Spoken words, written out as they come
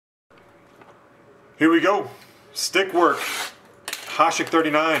Here we go. Stickwork.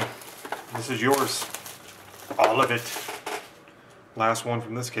 Hasek39. This is yours. All of it. Last one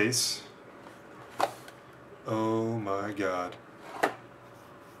from this case. Oh my god.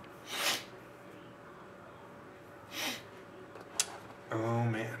 Oh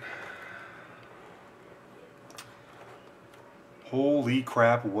man. Holy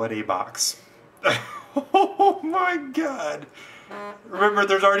crap, what a box. Oh my god. Remember,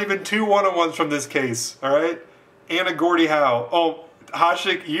 there's already been 2 one-on-ones from this case, alright? And a Gordie Howe. Oh,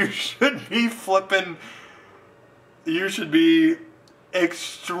 Hasek, you should be flipping. You should be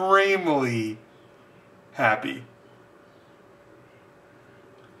extremely happy.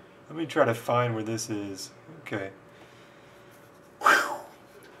 Let me try to find where this is. Okay.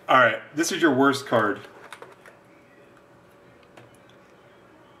 Alright, this is your worst card.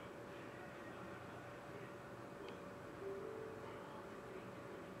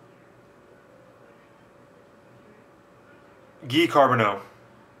 Guy Carbonneau.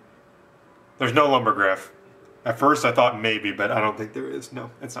 There's no Lumbergraph. At first I thought maybe, but I don't think there is.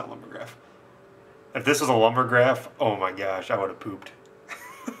 No, it's not Lumbergraph. If this was a Lumbergraph, oh my gosh, I would have pooped.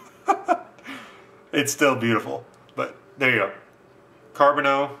 It's still beautiful, but there you go.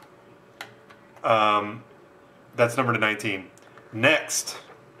 Carbonneau. That's numbered to 19. Next,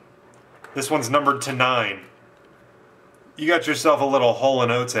 this one's numbered to 9. You got yourself a little Hall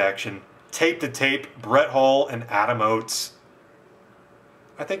 & Oates action. Tape to tape, Brett Hull and Adam Oates.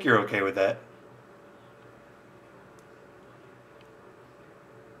 I think you're okay with that.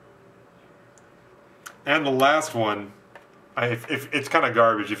 And the last one, if it's kind of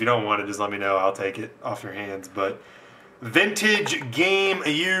garbage. If you don't want it, just let me know. I'll take it off your hands. But vintage game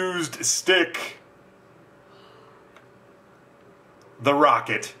used stick. The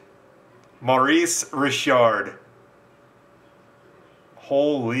Rocket. Maurice Richard.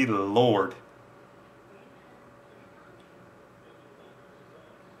 Holy Lord.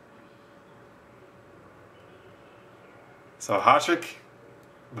 So Hasek,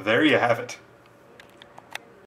 there you have it.